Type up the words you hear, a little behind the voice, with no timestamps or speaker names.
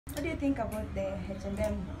What do you think about the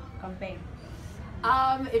H&M campaign?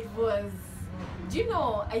 It was, do you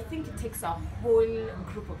know, I think it takes a whole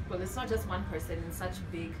group of people. It's not just one person in such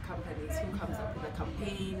big companies who comes up with a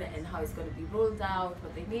campaign and how it's going to be rolled out,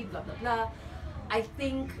 what they need, blah, blah, blah. I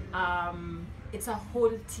think it's a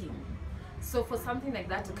whole team. So for something like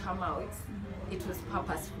that to come out, it was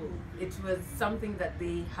purposeful. It was something that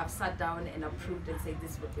they have sat down and approved and said,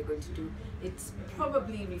 this is what we're going to do. It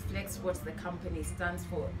probably reflects what the company stands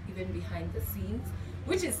for, even behind the scenes,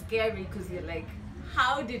 which is scary because you're like,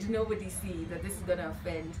 how did nobody see that this is going to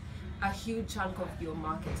offend a huge chunk of your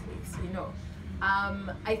market base, you know?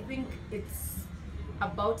 I think it's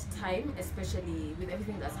about time, especially with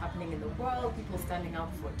everything that's happening in the world, people standing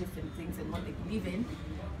up for different things and what they believe in,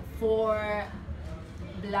 for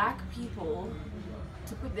Black people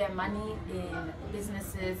to put their money in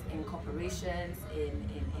businesses, in corporations,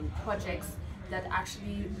 in projects that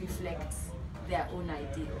actually reflect their own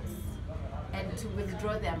ideals, and to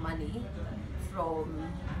withdraw their money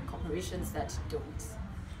from corporations that don't,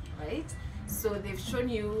 right? So they've shown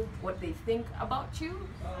you what they think about you.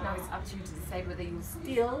 Now it's up to you to decide whether you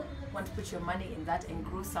still want to put your money in that and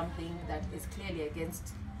grow something that is clearly against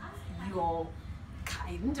your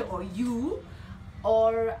kind or you,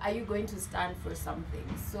 or are you going to stand for something?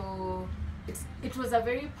 So it was a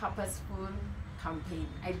very purposeful campaign.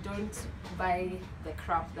 I don't buy the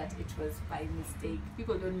crap that it was by mistake.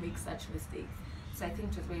 People don't make such mistakes. So I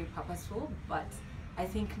think it was very purposeful, but I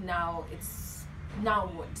think now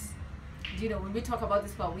what? Do you know, when we talk about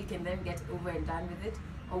this for a week and then get over and done with it,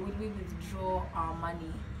 or will we withdraw our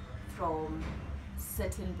money from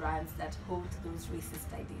certain brands that hold those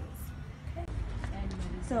racist ideals? Okay.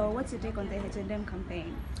 So what's your take on the H&M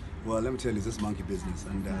campaign? Well, let me tell you, it's just monkey business.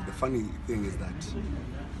 And the funny thing is that,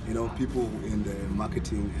 you know, people in the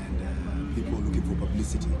marketing and people looking for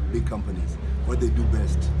publicity, big companies, what they do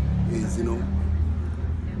best is, you know,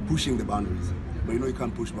 pushing the boundaries. But you know, you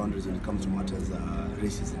can't push boundaries when it comes to matters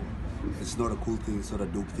racism. It's not a cool thing, it's not a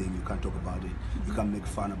dope thing, you can't talk about it, you can't make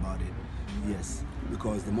fun about it. Yes,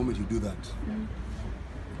 because the moment you do that,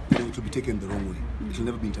 it will be taken the wrong way. It will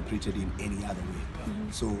never be interpreted in any other way.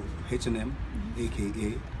 So H&M,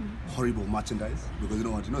 aka horrible merchandise, because you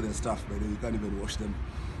know what, you know their stuff, but you can't even wash them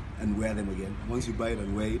and wear them again. Once you buy it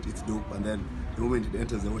and wear it, it's dope, and then the moment it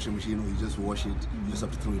enters the washing machine, or you just wash it, you just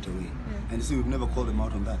have to throw it away. And you see, we've never called them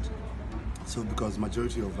out on that. So because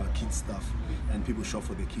majority of kids stuff, and people shop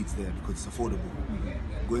for their kids there because it's affordable,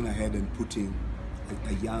 going ahead and putting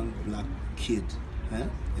a young Black kid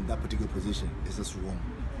in that particular position is just wrong.